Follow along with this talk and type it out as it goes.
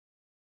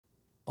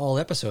All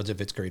episodes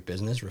of It's Great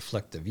Business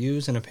reflect the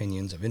views and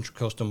opinions of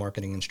Intracoastal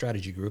Marketing and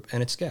Strategy Group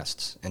and its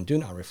guests, and do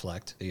not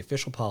reflect the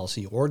official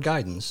policy or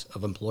guidance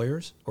of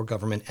employers or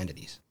government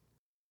entities.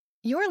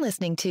 You're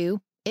listening to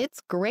It's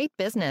Great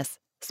Business,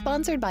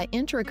 sponsored by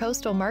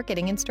Intracoastal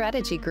Marketing and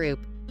Strategy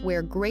Group,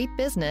 where great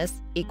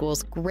business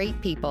equals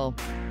great people.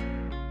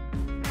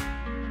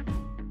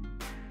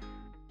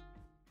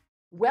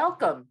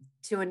 Welcome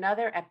to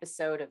another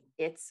episode of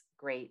It's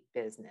Great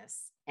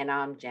Business, and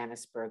I'm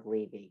Janice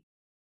Berg-Levy.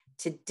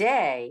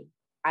 Today,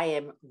 I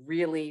am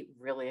really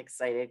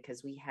excited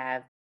because we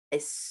have a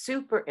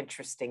super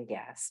interesting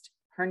guest.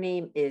 Her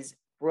name is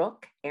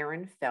Brooke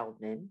Erin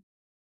Feldman,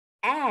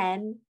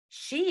 and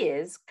she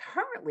is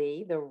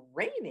currently the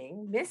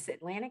reigning Miss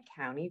Atlantic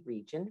County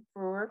region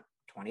for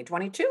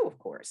 2022, of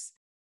course.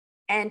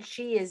 And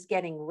she is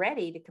getting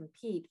ready to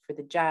compete for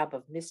the job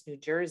of Miss New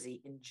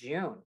Jersey in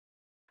June.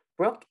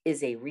 Brooke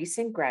is a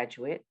recent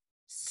graduate,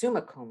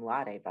 summa cum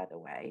laude, by the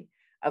way,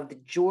 of the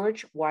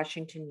George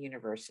Washington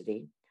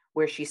University,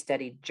 where she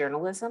studied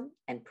journalism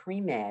and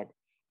pre-med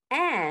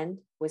and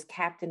was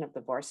captain of the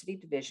varsity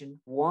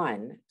Division I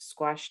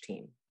squash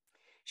team.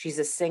 She's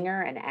a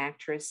singer, an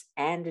actress,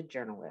 and a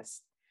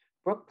journalist.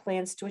 Brooke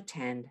plans to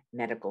attend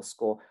medical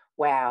school.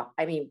 Wow.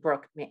 I mean,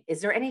 Brooke,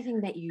 is there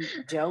anything that you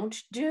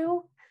don't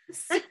do?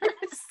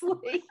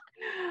 Seriously.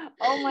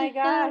 Oh my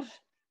gosh.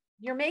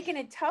 You're making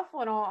it tough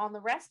on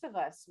the rest of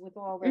us with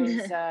all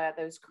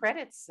those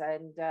credits,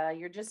 and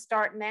you're just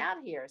starting out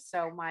here.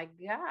 So my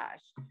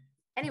gosh.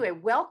 Anyway,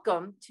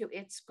 welcome to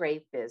It's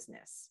Great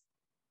Business.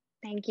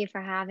 Thank you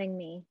for having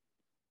me.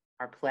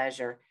 Our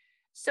pleasure.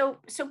 So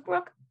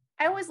Brooke,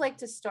 I always like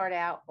to start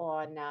out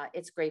on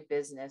It's Great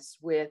Business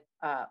with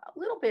a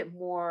little bit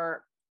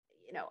more,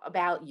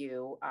 about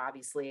you.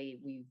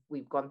 Obviously,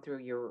 we've gone through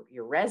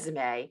your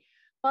resume.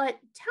 But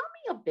tell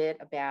me a bit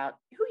about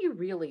who you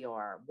really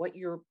are, what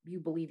you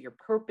believe your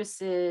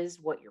purpose is,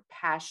 what you're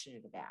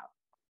passionate about.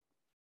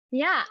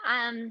 Yeah,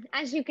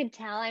 as you could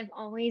tell, I've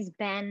always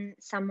been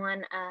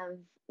someone of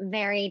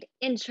varied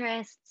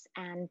interests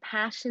and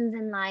passions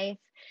in life.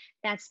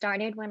 That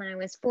started when I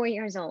was 4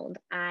 years old.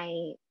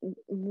 I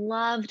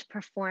loved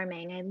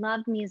performing. I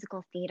loved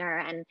musical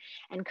theater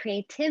and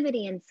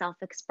creativity and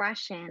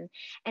self-expression.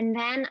 And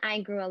then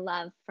I grew a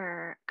love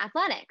for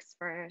athletics,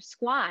 for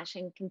squash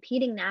and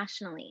competing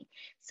nationally.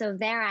 So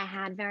there I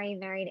had very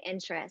varied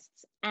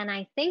interests. And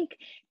I think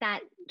that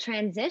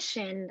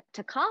transitioned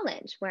to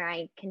college, where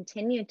I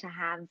continued to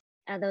have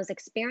those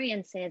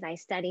experiences. I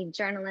studied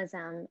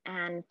journalism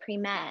and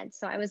pre-med.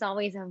 So I was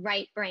always a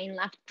right brain,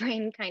 left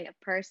brain kind of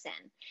person.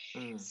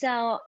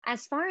 So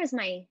as far as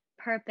my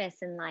purpose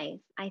in life,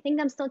 I think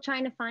I'm still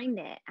trying to find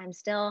it. I'm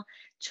still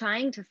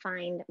trying to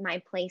find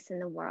my place in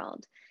the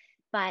world.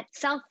 But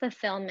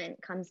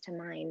self-fulfillment comes to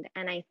mind.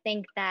 And I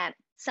think that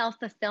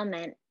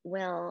self-fulfillment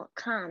will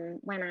come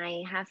when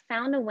I have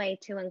found a way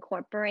to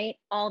incorporate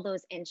all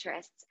those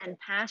interests and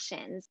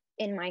passions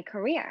in my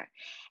career.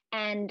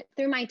 And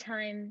through my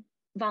time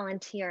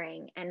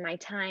volunteering and my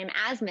time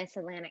as Miss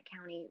Atlantic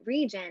County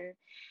region,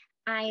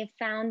 I have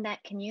found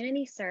that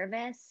community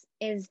service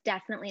is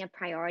definitely a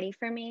priority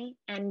for me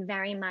and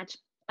very much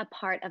a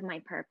part of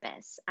my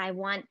purpose. I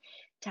want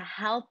to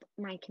help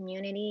my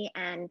community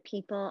and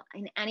people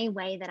in any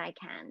way that I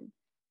can.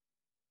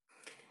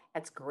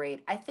 That's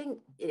great. I think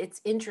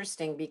it's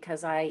interesting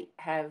because I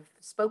have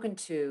spoken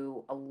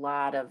to a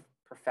lot of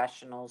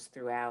professionals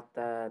throughout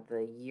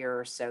the year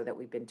or so that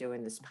we've been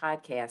doing this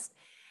podcast.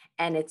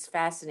 And it's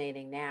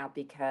fascinating now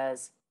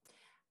because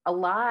a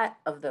lot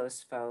of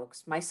those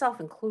folks, myself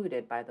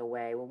included, by the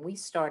way, when we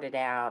started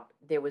out,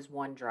 there was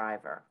one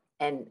driver.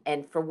 And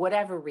for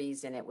whatever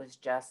reason, it was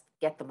just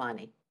get the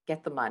money,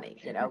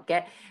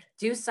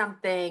 do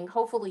something.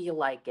 Hopefully you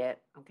like it.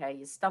 Okay.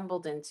 You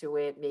stumbled into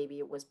it. Maybe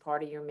it was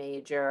part of your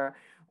major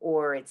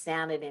or it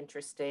sounded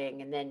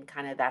interesting. And then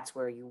kind of that's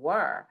where you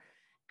were.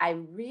 I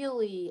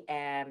really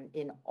am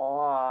in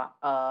awe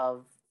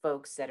of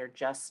folks that are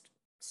just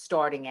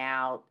starting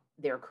out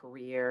their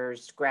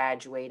careers,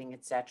 graduating,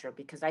 etc.,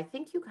 because I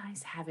think you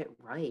guys have it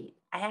right.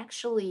 I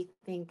actually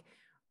think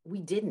we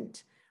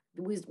didn't.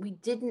 We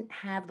didn't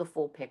have the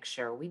full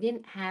picture. We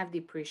didn't have the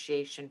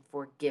appreciation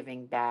for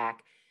giving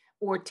back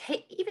or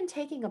even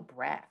taking a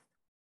breath.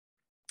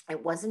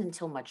 It wasn't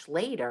until much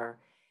later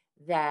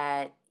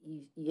that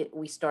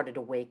we started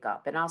to wake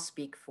up. And I'll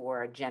speak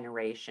for a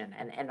generation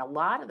and a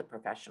lot of the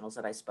professionals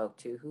that I spoke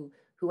to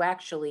who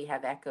actually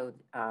have echoed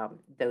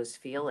those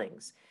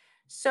feelings.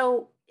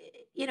 So,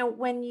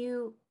 when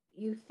you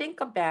think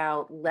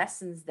about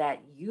lessons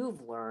that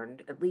you've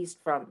learned, at least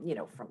from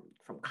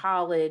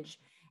college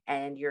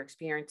and your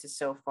experiences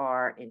so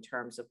far in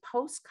terms of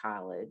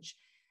post-college,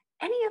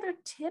 any other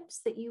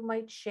tips that you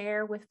might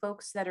share with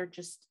folks that are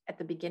just at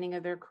the beginning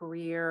of their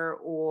career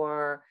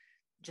or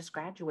just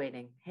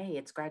graduating? Hey,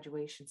 it's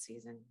graduation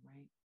season,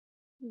 right?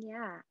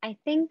 Yeah, I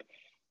think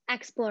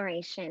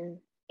exploration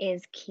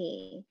is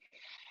key.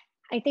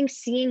 I think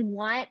seeing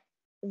what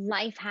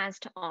life has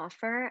to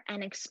offer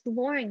and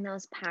exploring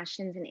those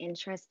passions and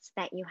interests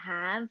that you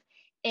have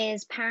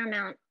is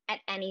paramount at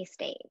any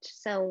stage.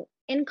 So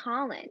in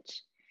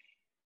college,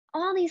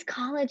 all these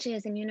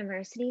colleges and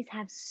universities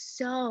have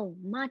so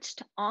much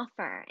to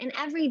offer in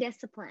every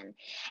discipline.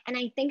 And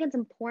I think it's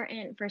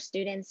important for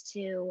students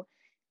to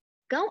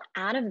go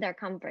out of their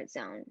comfort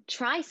zone,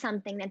 try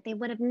something that they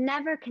would have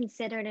never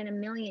considered in a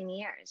million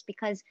years,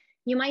 because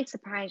you might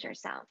surprise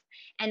yourself.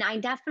 And I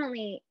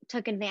definitely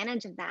took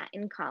advantage of that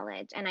in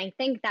college. And I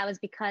think that was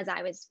because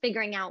I was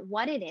figuring out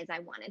what it is I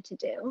wanted to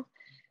do.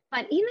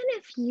 But even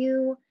if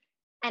you,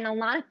 and a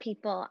lot of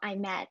people I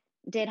met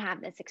did have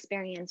this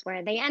experience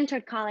where they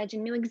entered college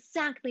and knew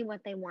exactly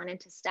what they wanted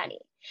to study.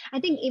 I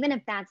think even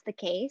if that's the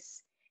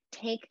case,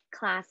 take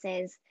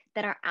classes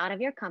that are out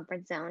of your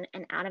comfort zone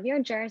and out of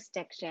your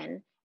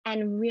jurisdiction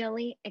and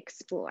really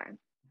explore.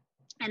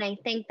 And I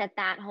think that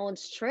that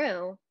holds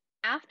true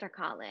after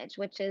college,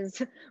 which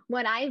is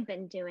what I've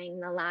been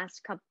doing the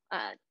last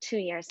 2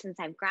 years since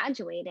I've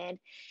graduated,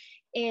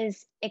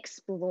 is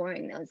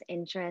exploring those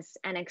interests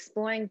and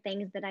exploring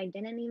things that I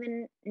didn't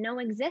even know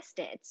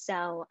existed.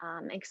 So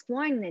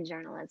exploring the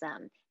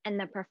journalism and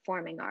the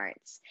performing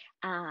arts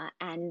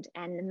and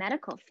the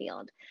medical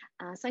field.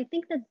 So I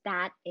think that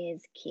that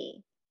is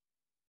key.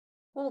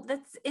 Well,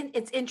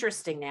 it's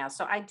interesting now.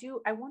 So I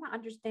want to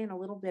understand a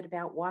little bit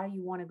about why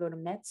you want to go to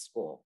med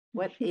school.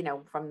 What,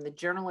 from the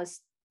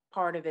journalist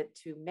part of it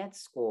to med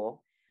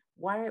school,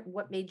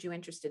 what made you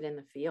interested in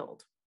the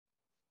field?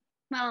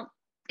 Well,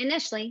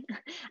 initially,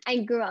 I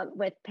grew up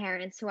with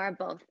parents who are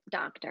both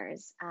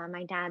doctors.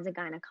 My dad's a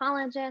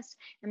gynecologist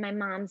and my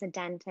mom's a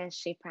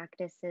dentist. She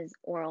practices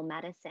oral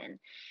medicine.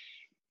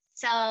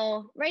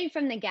 So right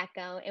from the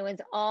get-go, it was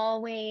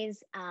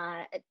always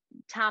a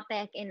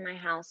topic in my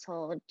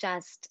household.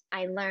 Just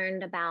I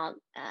learned about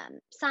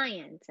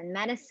science and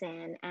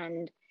medicine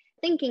and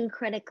thinking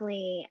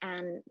critically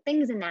and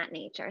things in that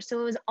nature.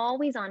 So it was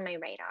always on my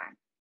radar.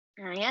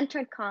 And I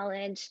entered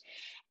college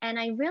and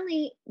I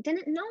really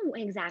didn't know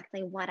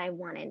exactly what I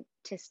wanted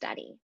to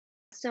study.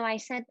 So I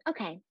said,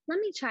 okay, let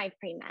me try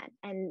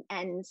pre-med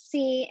and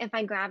see if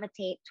I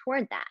gravitate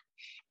toward that.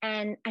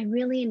 And I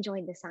really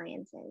enjoyed the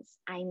sciences.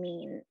 I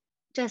mean,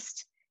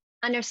 just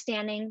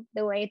understanding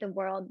the way the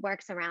world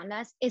works around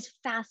us is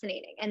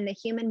fascinating, and the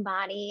human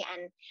body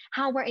and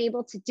how we're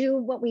able to do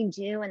what we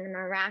do and the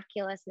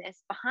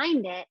miraculousness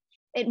behind it,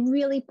 it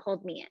really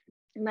pulled me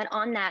in. But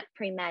on that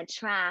pre-med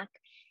track,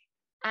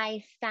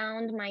 I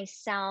found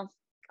myself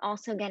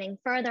also getting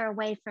further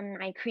away from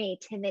my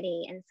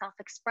creativity and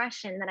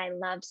self-expression that I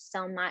loved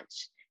so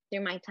much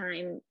through my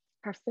time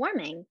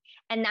performing.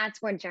 And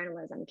that's where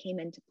journalism came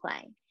into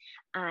play.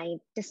 I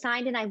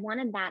decided I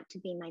wanted that to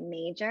be my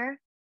major.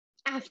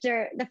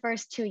 After the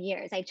first 2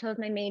 years, I chose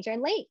my major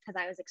late because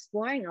I was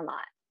exploring a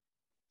lot.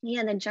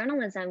 Yeah, the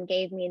journalism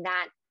gave me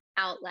that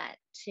outlet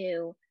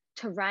to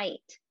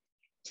write,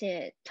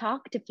 to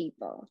talk to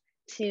people,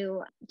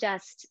 to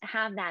just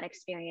have that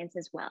experience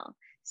as well.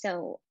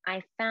 So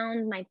I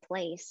found my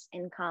place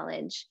in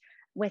college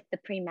with the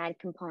pre-med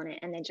component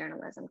and the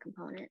journalism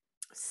component.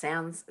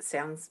 Sounds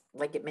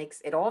like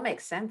it all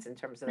makes sense in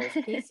terms of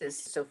those pieces.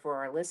 So for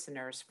our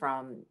listeners,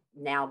 from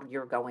now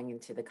you're going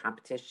into the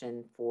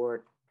competition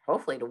for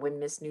hopefully to win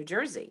Miss New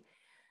Jersey.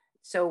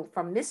 So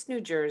from Miss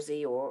New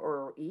Jersey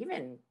or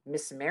even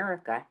Miss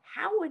America,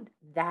 how would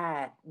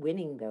that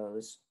winning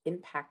those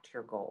impact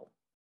your goal?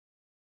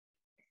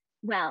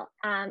 Well,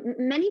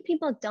 many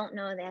people don't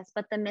know this,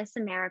 but the Miss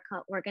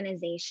America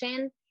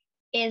organization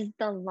is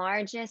the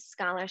largest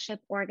scholarship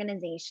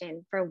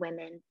organization for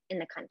women in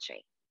the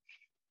country.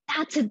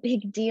 That's a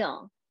big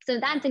deal. So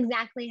that's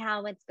exactly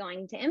how it's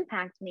going to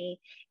impact me.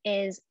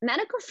 Is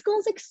medical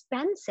school's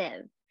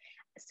expensive.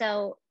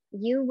 So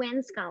you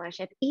win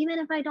scholarship, even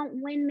if I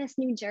don't win Miss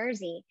New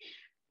Jersey,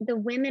 the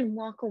women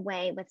walk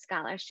away with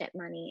scholarship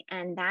money,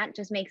 and that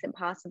just makes it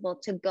possible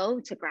to go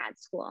to grad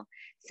school.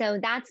 So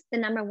that's the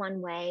number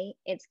one way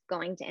it's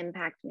going to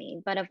impact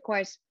me. But of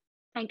course,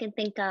 I can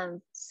think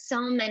of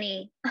so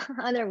many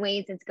other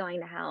ways it's going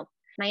to help.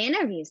 My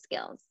interview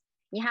skills.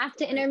 You have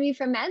to interview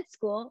for med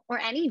school or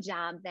any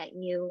job that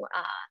you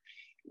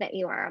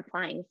are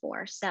applying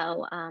for.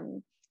 So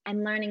I'm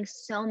learning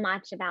so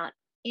much about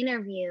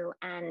interview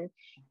and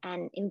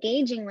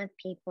engaging with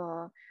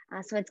people.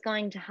 So it's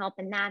going to help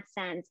in that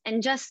sense.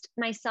 And just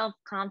my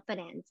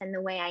self-confidence and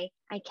the way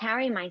I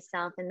carry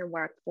myself in the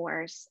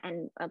workforce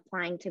and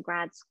applying to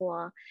grad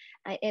school,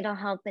 it'll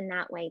help in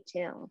that way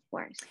too, of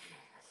course.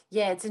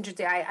 Yeah, it's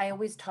interesting. I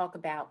always talk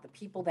about the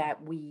people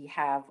that we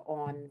have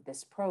on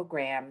this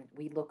program.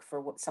 We look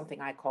for something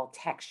I call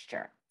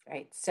texture,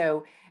 right?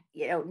 So,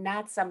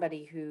 not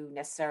somebody who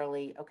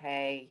necessarily,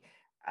 I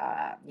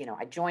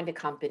joined a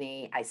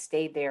company, I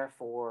stayed there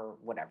for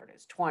whatever it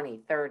is,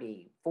 20,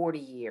 30, 40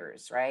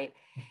 years, right?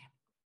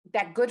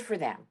 That good for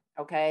them.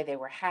 Okay. They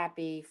were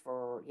happy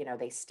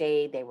they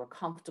stayed, they were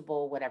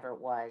comfortable, whatever it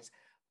was.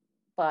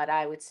 But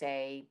I would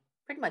say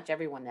pretty much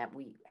everyone that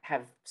we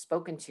have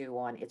spoken to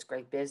on It's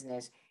Great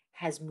Business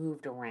has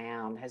moved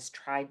around, has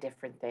tried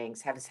different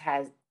things,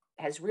 has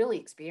has really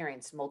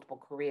experienced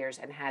multiple careers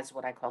and has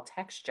what I call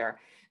texture.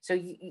 So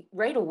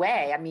right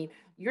away, I mean,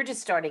 you're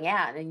just starting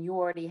out and you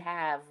already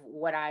have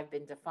what I've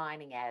been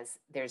defining as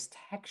there's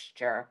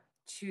texture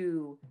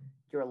to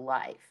your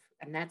life.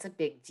 And that's a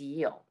big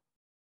deal.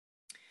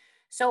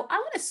 So I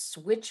want to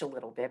switch a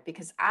little bit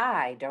because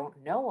I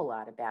don't know a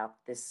lot about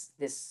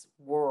this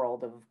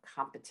world of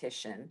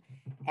competition,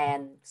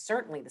 and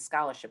certainly the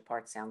scholarship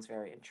part sounds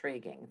very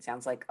intriguing. It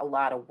sounds like a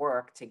lot of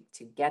work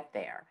to get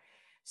there.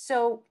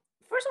 So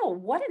first of all,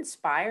 what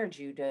inspired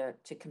you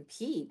to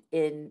compete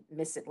in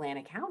Miss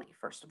Atlantic County?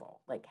 First of all,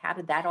 like how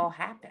did that all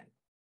happen?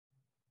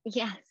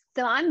 Yes,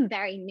 so I'm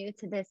very new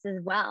to this as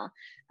well.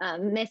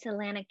 Miss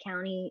Atlantic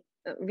County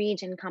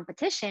region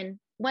competition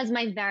was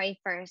my very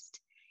first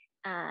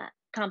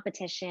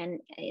competition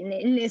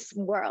in this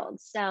world.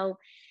 So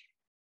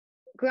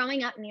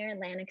growing up near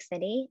Atlantic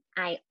City,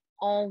 I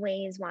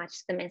always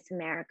watched the Miss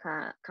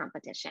America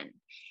competition.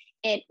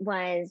 It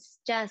was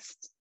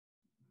just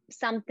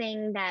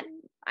something that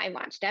I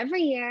watched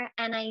every year.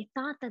 And I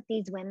thought that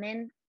these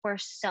women were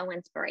so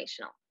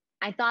inspirational.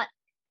 I thought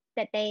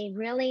that they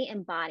really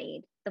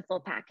embodied the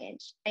full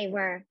package. They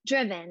were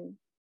driven,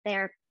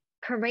 they're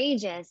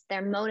courageous,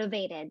 they're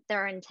motivated,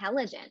 they're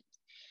intelligent.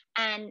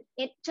 And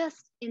it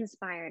just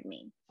inspired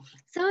me.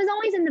 So it was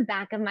always in the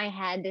back of my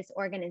head, this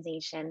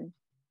organization.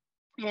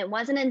 And it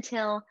wasn't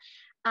until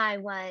I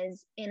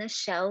was in a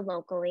show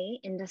locally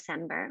in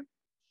December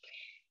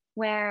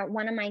where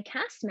one of my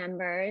cast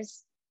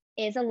members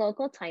is a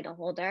local title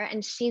holder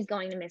and she's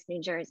going to Miss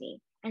New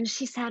Jersey. And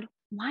she said,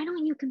 why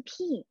don't you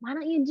compete? Why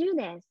don't you do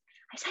this?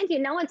 I said,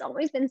 it's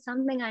always been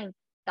something I've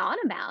thought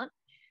about,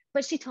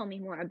 but she told me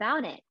more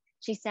about it.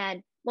 She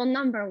said, well,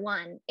 number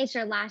one, it's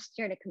your last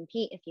year to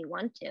compete if you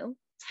want to.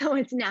 So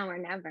it's now or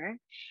never.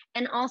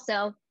 And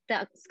also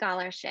the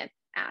scholarship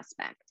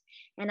aspect.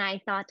 And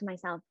I thought to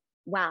myself,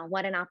 wow,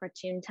 what an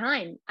opportune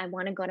time. I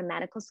want to go to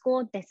medical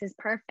school. This is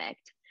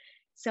perfect.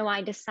 So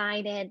I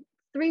decided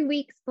 3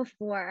 weeks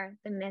before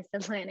the Miss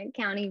Atlantic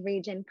County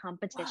region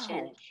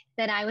competition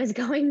that I was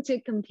going to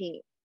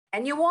compete.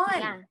 And you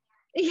won.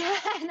 Yeah,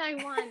 and I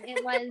won.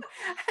 It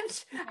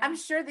was. I'm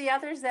sure the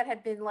others that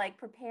had been like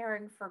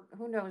preparing for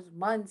who knows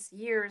months,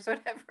 years,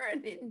 whatever,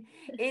 and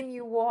in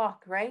you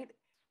walk, right?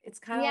 It's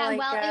kind of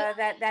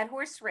like that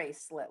horse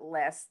race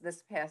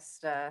this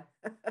past. Yeah,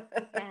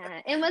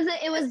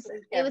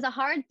 it was a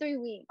hard 3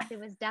 weeks. It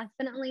was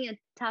definitely a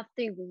tough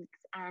 3 weeks,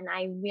 and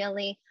I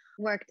really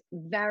worked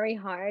very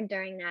hard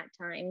during that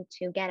time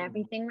to get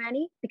everything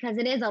ready because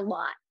it is a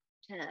lot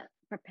to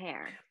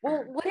prepare.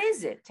 Well, what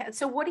is it?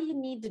 So what do you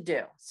need to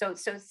do? So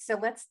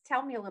let's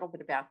tell me a little bit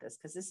about this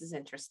because this is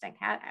interesting.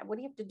 What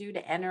do you have to do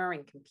to enter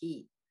and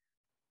compete?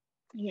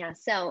 Yeah,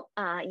 so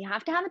you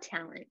have to have a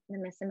talent. The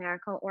Miss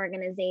America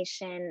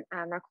organization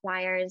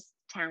requires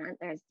talent.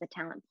 There's the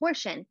talent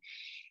portion.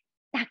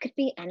 That could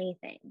be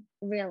anything,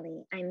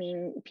 really. I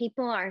mean,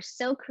 people are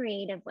so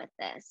creative with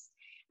this.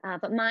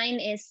 But mine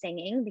is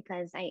singing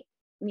because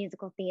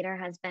musical theater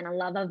has been a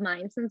love of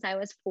mine since I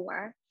was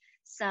 4.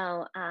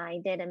 So I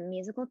did a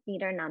musical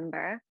theater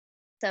number.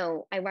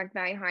 So I worked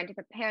very hard to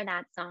prepare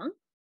that song.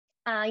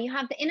 You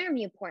have the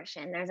interview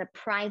portion. There's a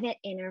private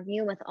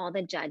interview with all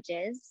the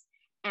judges,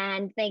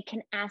 and they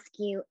can ask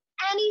you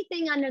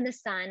anything under the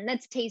sun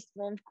that's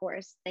tasteful, of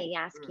course. They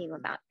ask you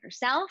about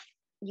yourself,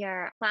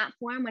 your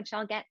platform, which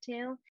I'll get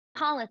to,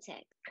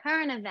 politics,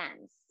 current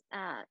events,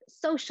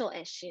 social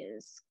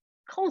issues,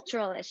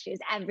 cultural issues,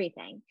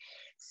 everything.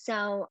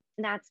 So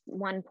that's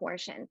one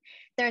portion.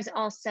 There's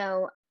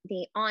also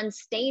the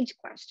on-stage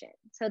question.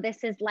 So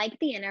this is like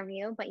the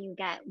interview, but you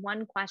get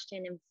one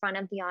question in front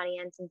of the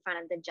audience, in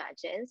front of the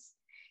judges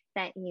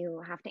that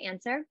you have to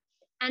answer.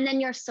 And then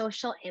your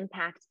social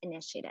impact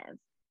initiative.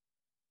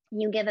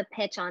 You give a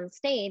pitch on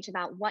stage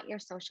about what your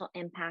social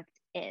impact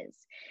is.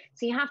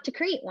 So you have to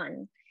create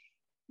one.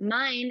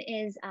 Mine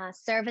is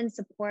serve and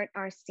support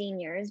our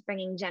seniors,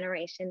 bringing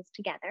generations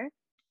together.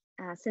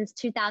 Since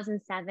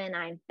 2007,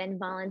 I've been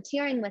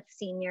volunteering with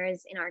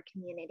seniors in our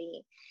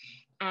community.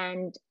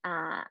 And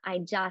I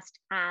just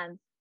have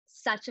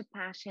such a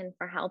passion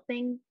for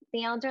helping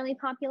the elderly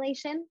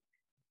population.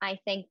 I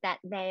think that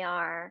they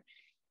are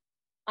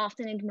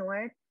often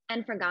ignored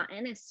and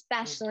forgotten,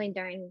 especially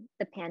during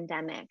the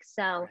pandemic.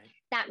 So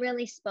that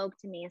really spoke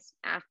to me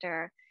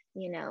after,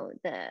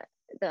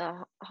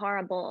 the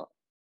horrible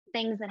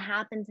things that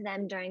happened to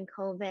them during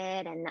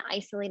COVID and the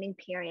isolating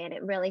period.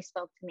 It really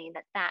spoke to me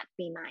that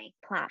be my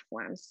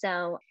platform.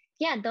 So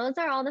yeah, those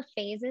are all the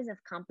phases of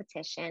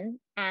competition,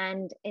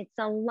 and it's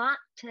a lot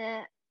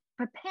to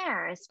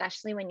prepare,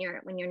 especially when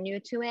you're new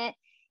to it.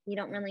 You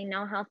don't really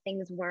know how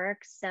things work.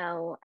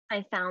 So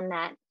I found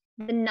that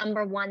the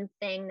number one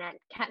thing that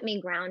kept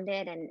me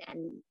grounded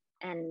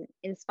and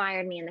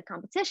inspired me in the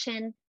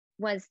competition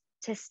was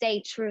to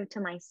stay true to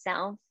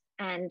myself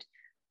and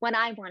what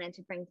I wanted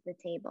to bring to the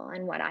table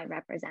and what I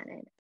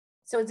represented.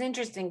 So it's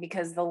interesting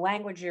because the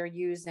language you're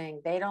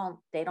using, they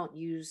don't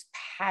use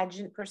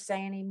pageant per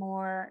se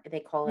anymore. They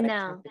call it a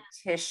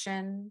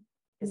competition.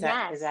 Is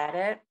Yes. that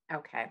it?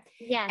 Okay.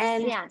 Yes.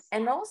 And Yes.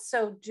 and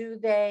also, do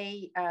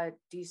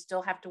you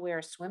still have to wear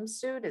a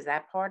swimsuit? Is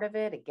that part of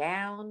it? A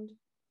gown?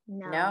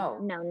 No, No,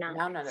 no, no. no,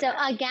 none of So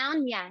that. a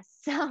gown, yes.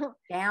 So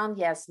Gown,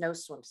 yes, no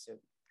swimsuit.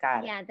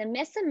 Got it. yeah, the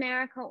Miss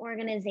America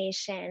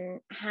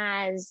organization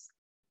has,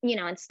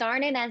 it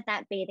started as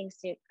that bathing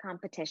suit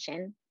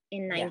competition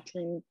in Yeah.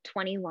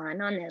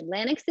 1921 on the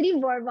Atlantic City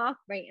Boardwalk,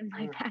 right in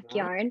my Mm-hmm.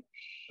 backyard.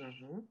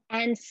 Mm-hmm.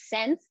 And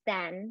since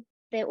then,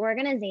 the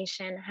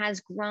organization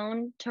has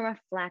grown to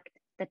reflect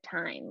the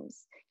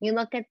times. You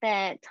look at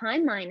the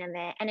timeline of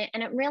it, and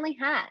it really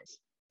has.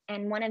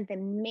 And one of the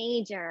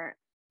major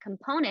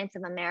components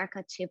of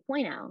America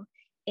 2.0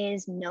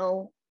 is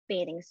no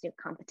bathing suit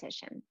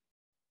competition.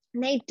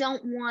 They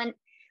don't want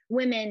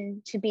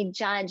women to be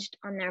judged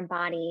on their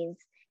bodies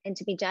and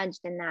to be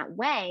judged in that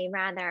way.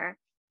 Rather,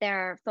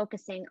 they're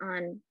focusing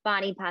on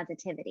body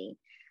positivity.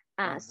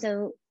 Mm-hmm.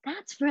 So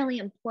that's really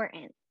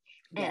important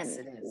Yes,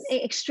 and it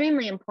is.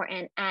 extremely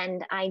important.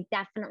 And I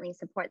definitely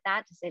support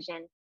that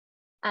decision.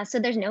 So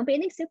there's no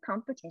bathing suit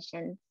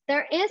competition.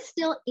 There is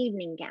still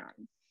evening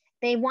gowns.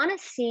 They want to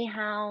see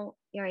how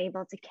you're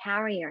able to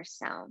carry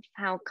yourself,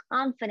 how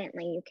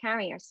confidently you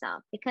carry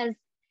yourself, because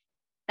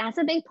that's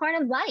a big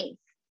part of life,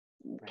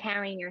 Right.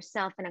 carrying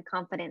yourself in a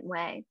confident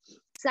way.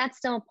 So that's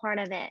still a part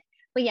of it.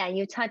 But yeah,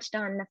 you touched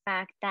on the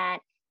fact that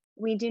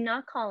we do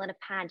not call it a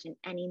pageant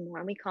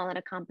anymore. We call it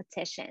a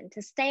competition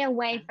to stay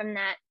away from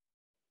that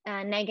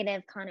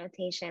negative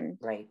connotation.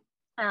 Right.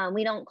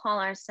 We don't call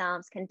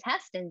ourselves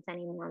contestants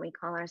anymore. We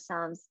call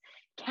ourselves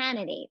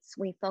candidates.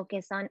 We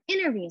focus on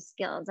interview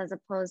skills as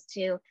opposed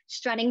to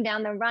strutting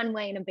down the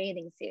runway in a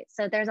bathing suit.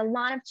 So there's a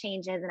lot of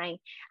changes, and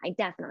I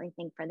definitely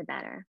think for the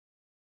better.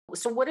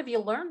 So what have you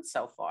learned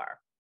so far?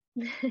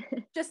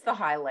 Just the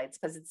highlights,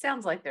 because it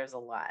sounds like there's a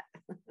lot.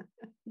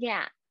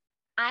 Yeah,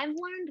 I've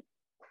learned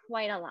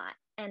quite a lot,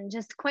 and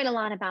just quite a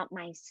lot about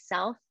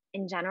myself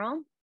in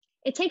general.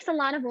 It takes a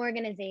lot of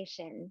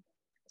organization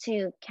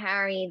to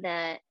carry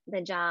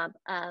the job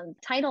of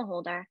title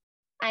holder.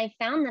 I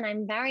found that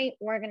I'm very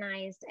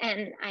organized,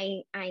 and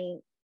I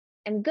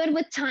am good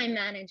with time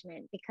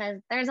management because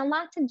there's a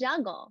lot to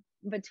juggle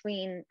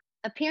between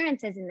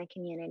appearances in the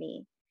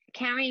community,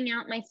 carrying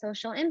out my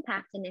social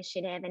impact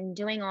initiative and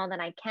doing all that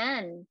I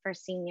can for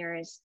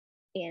seniors,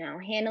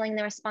 handling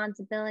the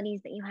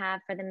responsibilities that you have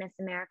for the Miss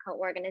America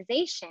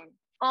organization,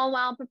 all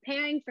while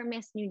preparing for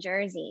Miss New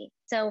Jersey.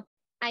 So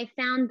I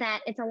found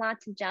that it's a lot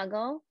to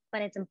juggle,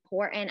 but it's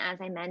important, as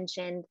I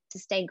mentioned, to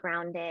stay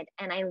grounded.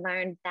 And I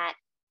learned that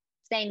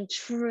staying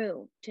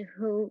true to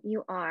who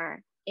you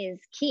are is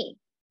key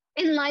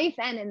in life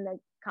and in the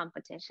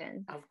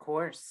competition. Of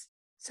course.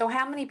 So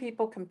how many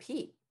people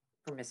compete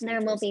for Miss New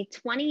There will Jersey? be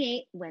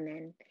 28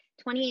 women.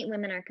 28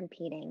 women are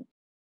competing.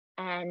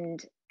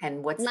 And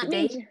what's the let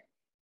date? me,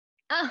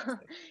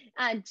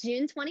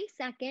 June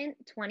 22nd,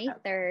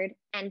 23rd,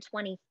 and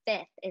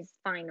 25th is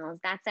finals.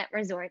 That's at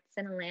resorts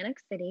in Atlantic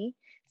City.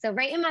 So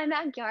right in my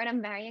backyard,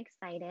 I'm very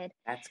excited.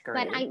 That's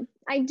great. But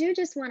I do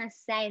just want to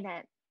say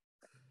that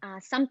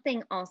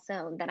something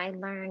also that I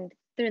learned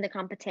through the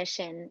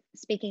competition,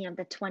 speaking of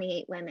the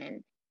 28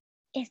 women,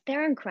 is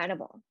they're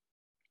incredible.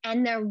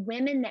 And they're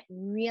women that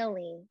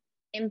really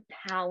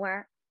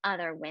empower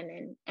other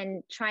women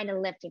and try to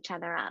lift each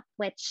other up,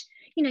 which,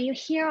 you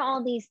hear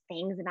all these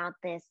things about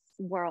this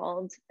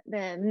world,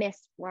 the Miss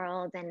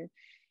world. And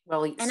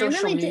social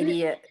really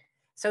media,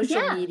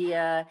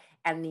 Yeah.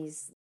 and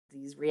these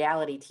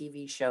reality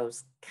TV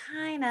shows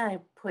kind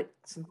of put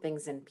some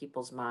things in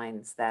people's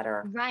minds that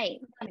are Right.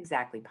 not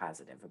exactly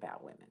positive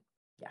about women.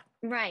 Yeah.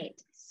 Right.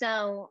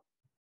 So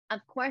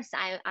of course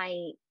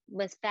I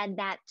was fed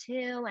that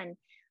too. And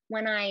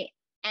when I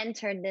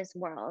entered this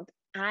world,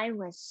 I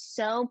was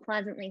so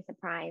pleasantly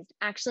surprised.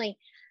 Actually,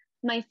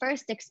 my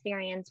first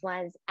experience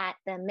was at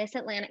the Miss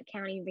Atlantic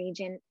County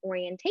Region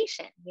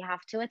orientation. You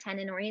have to attend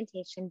an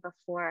orientation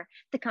before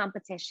the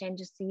competition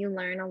just so you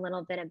learn a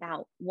little bit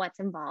about what's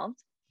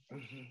involved.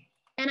 Mm-hmm.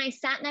 And I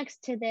sat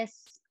next to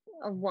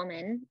a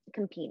woman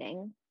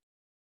competing,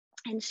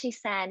 and she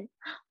said,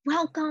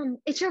 "Welcome.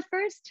 It's your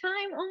first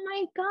time. Oh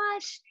my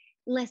gosh.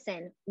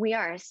 Listen, we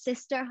are a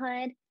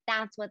sisterhood.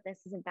 That's what this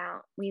is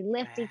about. We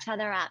lift each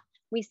other up.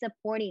 We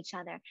support each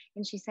other."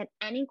 And she said,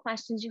 "Any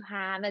questions you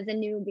have as a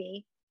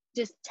newbie,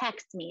 just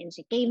text me." And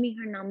she gave me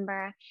her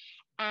number.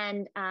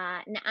 And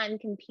now I'm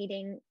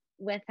competing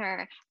with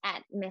her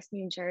at Miss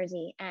New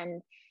Jersey.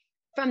 And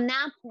from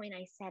that point,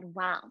 I said,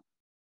 wow,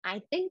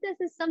 I think this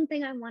is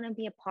something I want to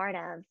be a part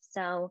of.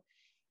 So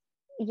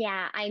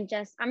yeah,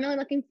 I'm really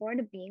looking forward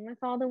to being with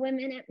all the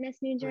women at Miss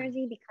New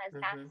Jersey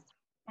because Mm-hmm.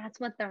 that's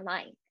what they're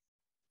like.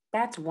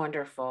 That's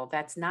wonderful.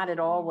 That's not at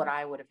all what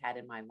I would have had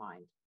in my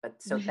mind.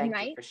 But so thank you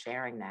Right? for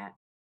sharing that.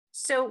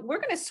 So we're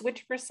going to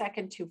switch for a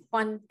second to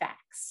fun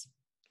facts.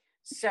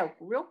 So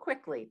real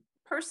quickly,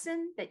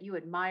 person that you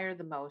admire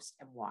the most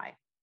and why?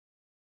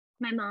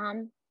 My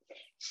mom,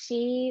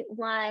 she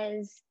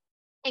was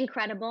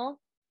incredible.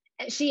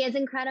 She is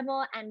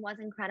incredible and was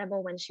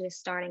incredible when she was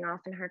starting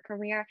off in her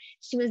career.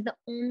 She was the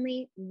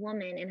only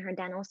woman in her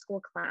dental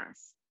school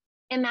class.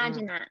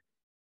 Imagine that.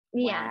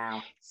 Yeah.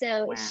 Wow.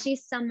 So Wow.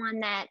 she's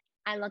someone that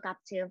I look up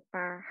to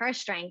for her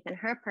strength and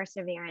her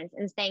perseverance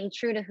and staying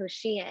true to who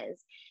she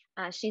is.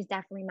 She's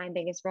definitely my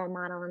biggest role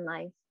model in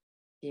life.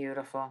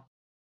 Beautiful.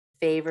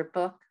 Favorite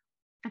book?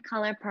 The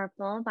Color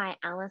Purple by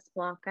Alice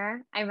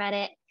Walker. I read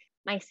it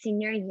my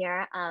senior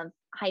year of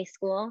high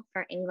school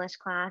for English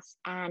class,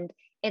 and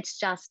it's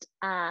just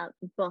a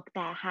book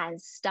that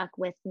has stuck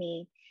with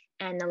me,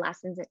 and the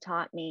lessons it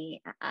taught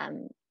me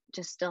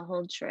just still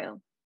hold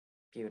true.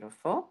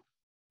 Beautiful.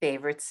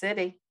 Favorite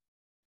city?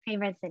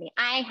 Favorite city.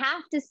 I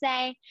have to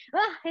say,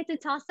 it's a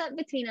toss up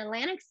between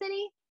Atlantic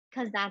City,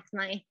 because that's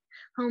my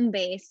home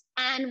base,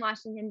 and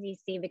Washington,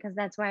 D.C., because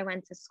that's where I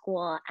went to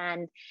school.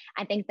 And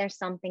I think there's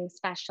something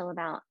special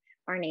about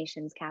our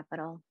nation's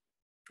capital.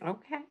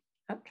 Okay.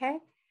 Okay.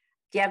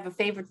 Do you have a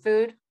favorite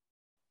food?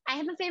 I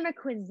have a favorite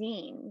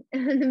cuisine,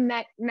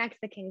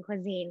 Mexican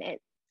cuisine.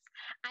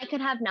 I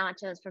could have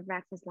nachos for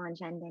breakfast, lunch,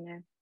 and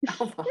dinner.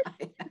 Oh my.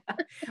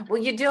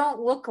 Well, you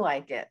don't look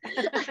like it.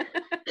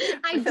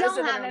 I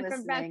don't have it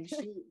for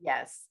breakfast.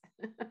 Yes.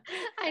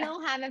 I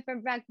don't have it for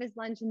breakfast,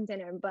 lunch, and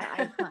dinner, but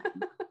I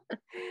could.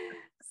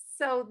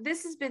 So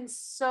this has been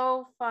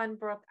so fun,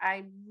 Brooke.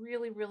 I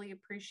really, really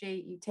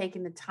appreciate you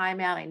taking the time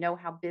out. I know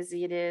how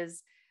busy it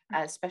is,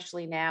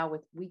 especially now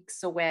with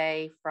weeks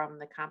away from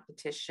the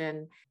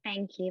competition.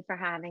 Thank you for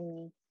having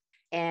me.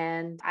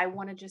 And I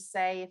want to just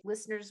say, if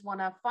listeners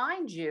want to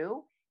find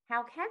you,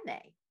 how can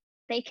they?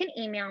 They can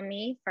email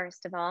me,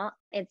 first of all.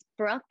 It's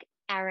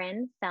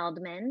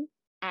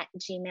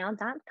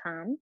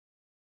brookeerinfeldman@gmail.com.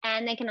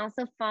 And they can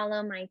also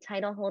follow my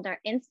title holder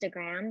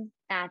Instagram.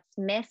 That's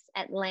Miss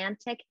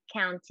Atlantic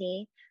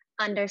County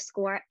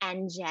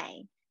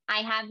 _NJ.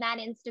 I have that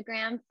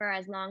Instagram for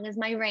as long as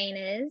my reign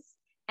is.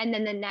 And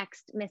then the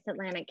next Miss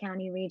Atlantic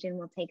County region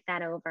will take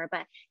that over.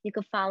 But you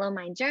can follow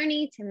my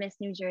journey to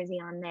Miss New Jersey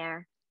on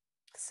there.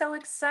 So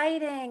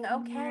exciting.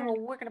 Okay. Yeah. Well,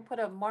 we're going to put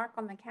a mark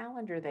on the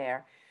calendar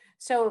there.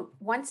 So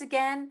once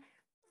again,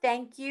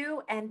 thank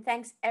you. And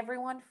thanks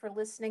everyone for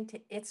listening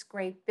to It's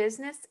Great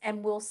Business.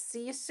 And we'll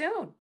see you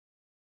soon.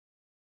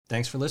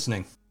 Thanks for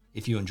listening.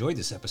 If you enjoyed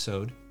this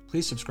episode,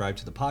 please subscribe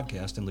to the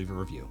podcast and leave a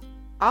review.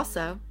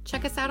 Also,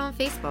 check us out on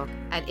Facebook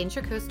at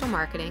Intracoastal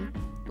Marketing,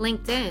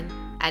 LinkedIn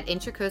at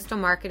Intracoastal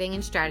Marketing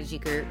and Strategy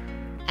Group,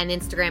 and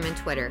Instagram and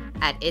Twitter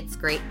at It's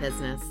Great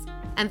Business.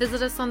 And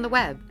visit us on the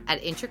web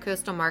at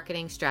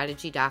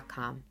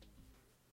intracoastalmarketingstrategy.com.